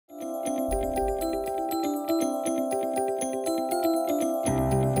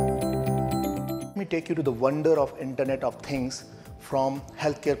take you to the wonder of Internet of Things from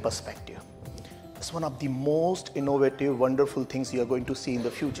healthcare perspective. It's one of the most innovative, wonderful things you are going to see in the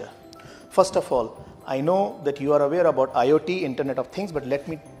future. First of all, I know that you are aware about IoT, Internet of Things, but let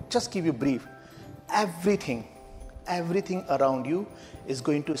me just give you a brief. Everything around you is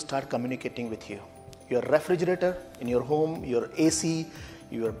going to start communicating with you. Your refrigerator in your home, your AC,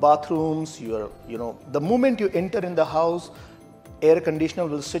 your bathrooms, the moment you enter in the house, air conditioner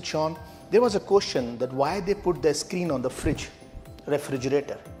will switch on. There was a question that why they put the screen on the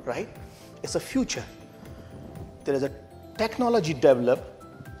refrigerator, right? It's a future. There is a technology developed.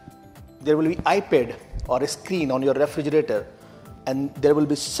 There will be iPad or a screen on your refrigerator, and there will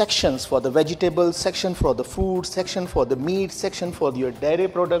be sections for the vegetables, section for the food, section for the meat, section for your dairy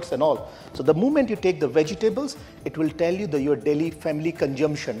products and all. So the moment you take the vegetables, it will tell you your daily family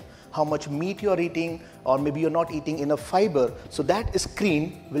consumption, how much meat you are eating, or maybe you're not eating enough fiber. So that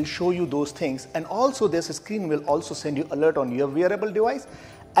screen will show you those things. And also this screen will also send you alert on your wearable device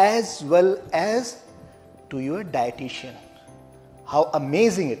as well as to your dietitian. How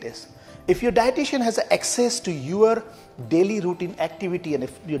amazing it is. If your dietitian has access to your daily routine activity, and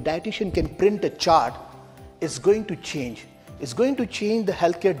if your dietitian can print a chart, it's going to change. It's going to change the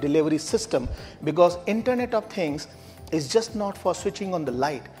healthcare delivery system, because Internet of Things is just not for switching on the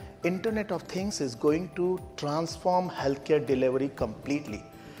light. Internet of Things is going to transform healthcare delivery completely.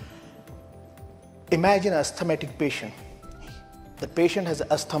 Imagine an asthmatic patient. The patient has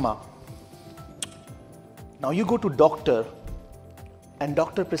asthma. Now you go to doctor, and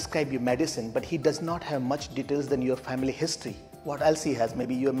doctor prescribe you medicine, but he does not have much details than your family history. What else he has?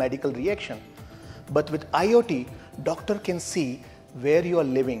 Maybe your medical reaction. But with IoT, doctor can see where you are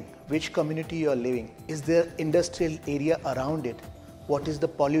living, which community you are living. Is there industrial area around it? What is the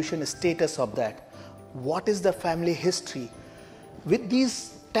pollution status of that? What is the family history? With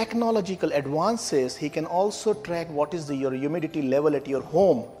these technological advances, he can also track what is your humidity level at your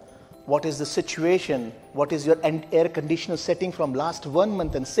home. What is the situation? What is your air conditioner setting from last 1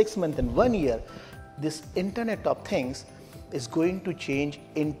 month and 6 months and 1 year? This Internet of Things is going to change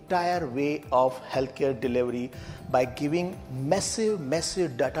entire way of healthcare delivery by giving massive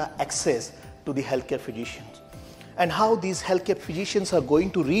data access to the healthcare physicians. And how these healthcare physicians are going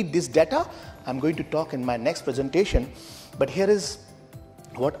to read this data, I'm going to talk in my next presentation. But here is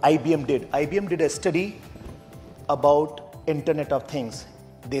what IBM did. IBM did a study about Internet of Things.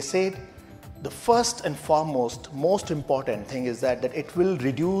 They said the first and foremost, most important thing is that it will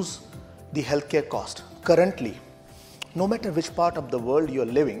reduce the healthcare cost. Currently, no matter which part of the world you're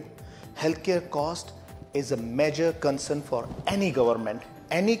living, healthcare cost is a major concern for any government,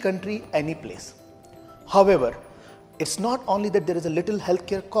 any country, any place. However, it's not only that there is a little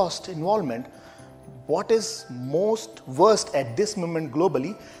healthcare cost involvement. What is most worst at this moment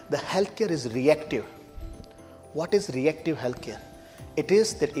globally, the healthcare is reactive. What is reactive healthcare? It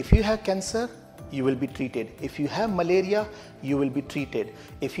is that if you have cancer, you will be treated. If you have malaria, you will be treated.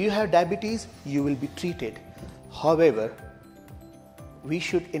 If you have diabetes, you will be treated. However, we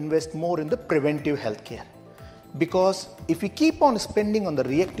should invest more in the preventive healthcare, because if we keep on spending on the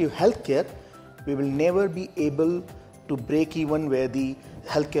reactive healthcare, we will never be able to break even where the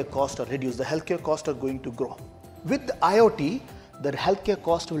healthcare costs are reduced. The healthcare costs are going to grow. With the IoT, the healthcare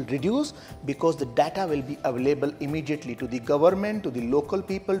cost will reduce because the data will be available immediately to the government, to the local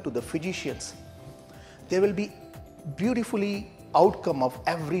people, to the physicians. There will be beautifully outcome of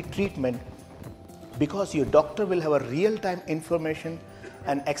every treatment, because your doctor will have a real-time information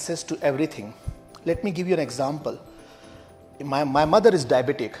and access to everything. Let me give you an example. My mother is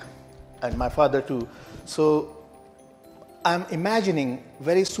diabetic and my father too. So I'm imagining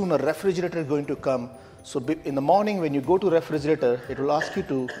very soon a refrigerator is going to come. So in the morning when you go to refrigerator, it will ask you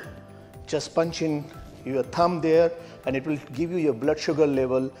to just punch in your thumb there, and it will give you your blood sugar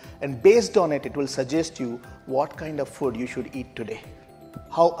level, and based on it, it will suggest you what kind of food you should eat today.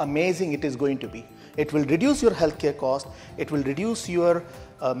 How amazing it is going to be. It will reduce your healthcare cost, it will reduce your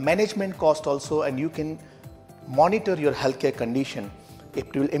management cost also, and you can monitor your healthcare condition.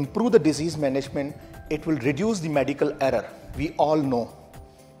 It will improve the disease management, it will reduce the medical error. We all know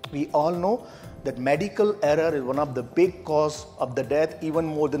that medical error is one of the big cause of the death, even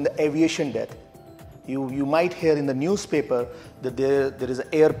more than the aviation death. You might hear in the newspaper that there is an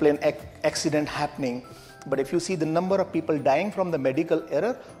airplane accident happening, but if you see the number of people dying from the medical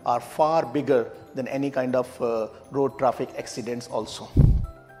error are far bigger than any kind of road traffic accidents also.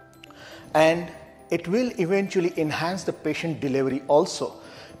 And it will eventually enhance the patient delivery also,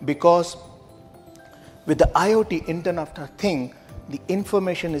 because with the IoT Internet of Things, the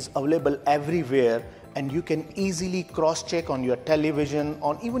information is available everywhere, and you can easily cross-check on your television,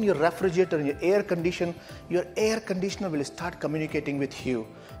 on even your refrigerator, your air conditioner. Your air conditioner will start communicating with you,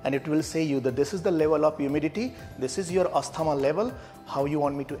 and it will say you that this is the level of humidity, this is your asthma level, how you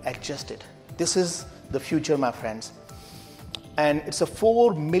want me to adjust it. This is the future, my friends. And it's a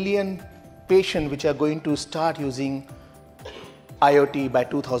 4 million patients which are going to start using IoT by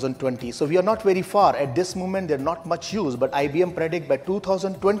 2020. So we are not very far. At this moment, they're not much used, but IBM predict by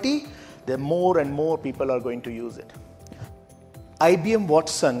 2020, there more and more people are going to use it. IBM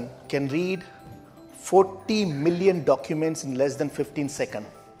Watson can read 40 million documents in less than 15 seconds.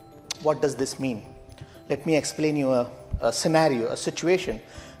 What does this mean? Let me explain you a scenario, a situation.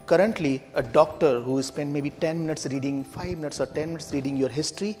 Currently, a doctor who spent maybe 10 minutes reading, 5 minutes or 10 minutes reading your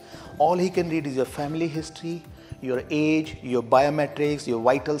history, all he can read is your family history, your age, your biometrics, your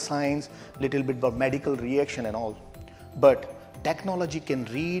vital signs, little bit about medical reaction and all. But technology can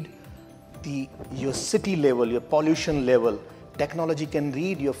read your city level, your pollution level. Technology can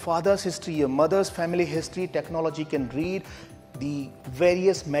read your father's history, your mother's family history. Technology can read the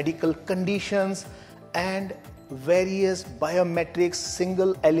various medical conditions and various biometrics,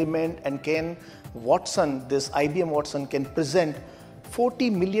 single element, and this IBM Watson can present 40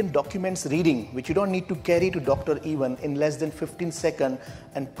 million documents reading, which you don't need to carry to doctor even, in less than 15 seconds,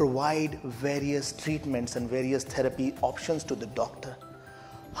 and provide various treatments and various therapy options to the doctor.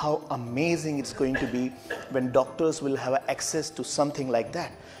 How amazing it's going to be when doctors will have access to something like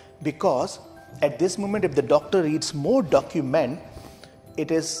that. Because at this moment, if the doctor reads more document,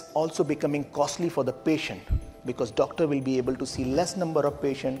 it is also becoming costly for the patient, because doctor will be able to see less number of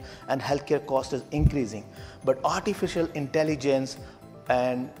patients and healthcare cost is increasing. But artificial intelligence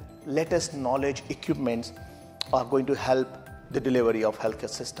and latest knowledge equipments are going to help the delivery of healthcare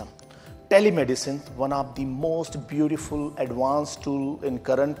system. Telemedicine, one of the most beautiful advanced tool in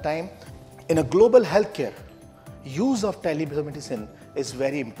current time. In a global healthcare, use of telemedicine is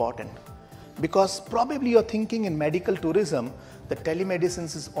very important, because probably you're thinking in medical tourism that telemedicine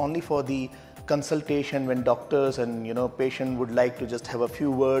is only for the consultation when doctors and patient would like to just have a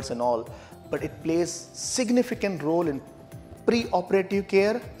few words and all, but it plays significant role in pre-operative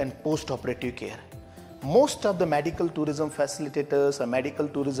care and post-operative care. Most of the medical tourism facilitators or medical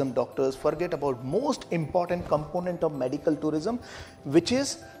tourism doctors forget about most important component of medical tourism, which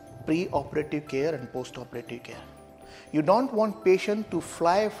is pre-operative care and post-operative care. You don't want patient to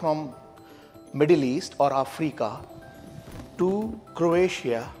fly from Middle East or Africa to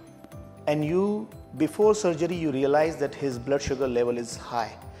Croatia, and before surgery you realize that his blood sugar level is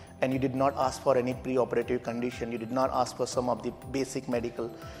high, and you did not ask for any pre-operative condition, you did not ask for some of the basic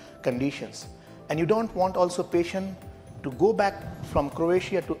medical conditions. And you don't want also patient to go back from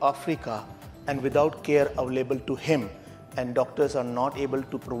Croatia to Africa and without care available to him, and doctors are not able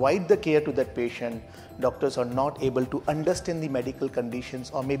to provide the care to that patient, doctors are not able to understand the medical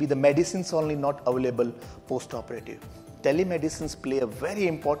conditions, or maybe the medicines only not available post-operative. Telemedicines play a very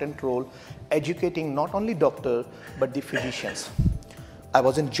important role educating not only doctor but the physicians. I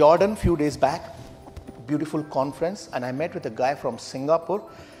was in Jordan few days back, beautiful conference, and I met with a guy from Singapore.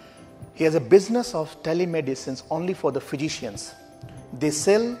 He has a business of telemedicines only for the physicians. They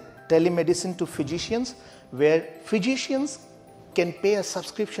sell telemedicine to physicians, where physicians can pay a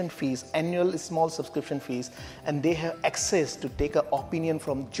subscription fees, annual small subscription fees, and they have access to take an opinion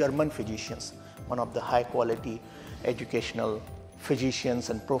from German physicians, one of the high quality educational physicians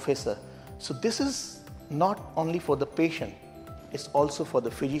and professor. So this is not only for the patient, it's also for the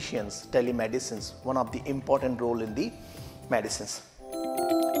physicians. Telemedicines, one of the important role in the medicines.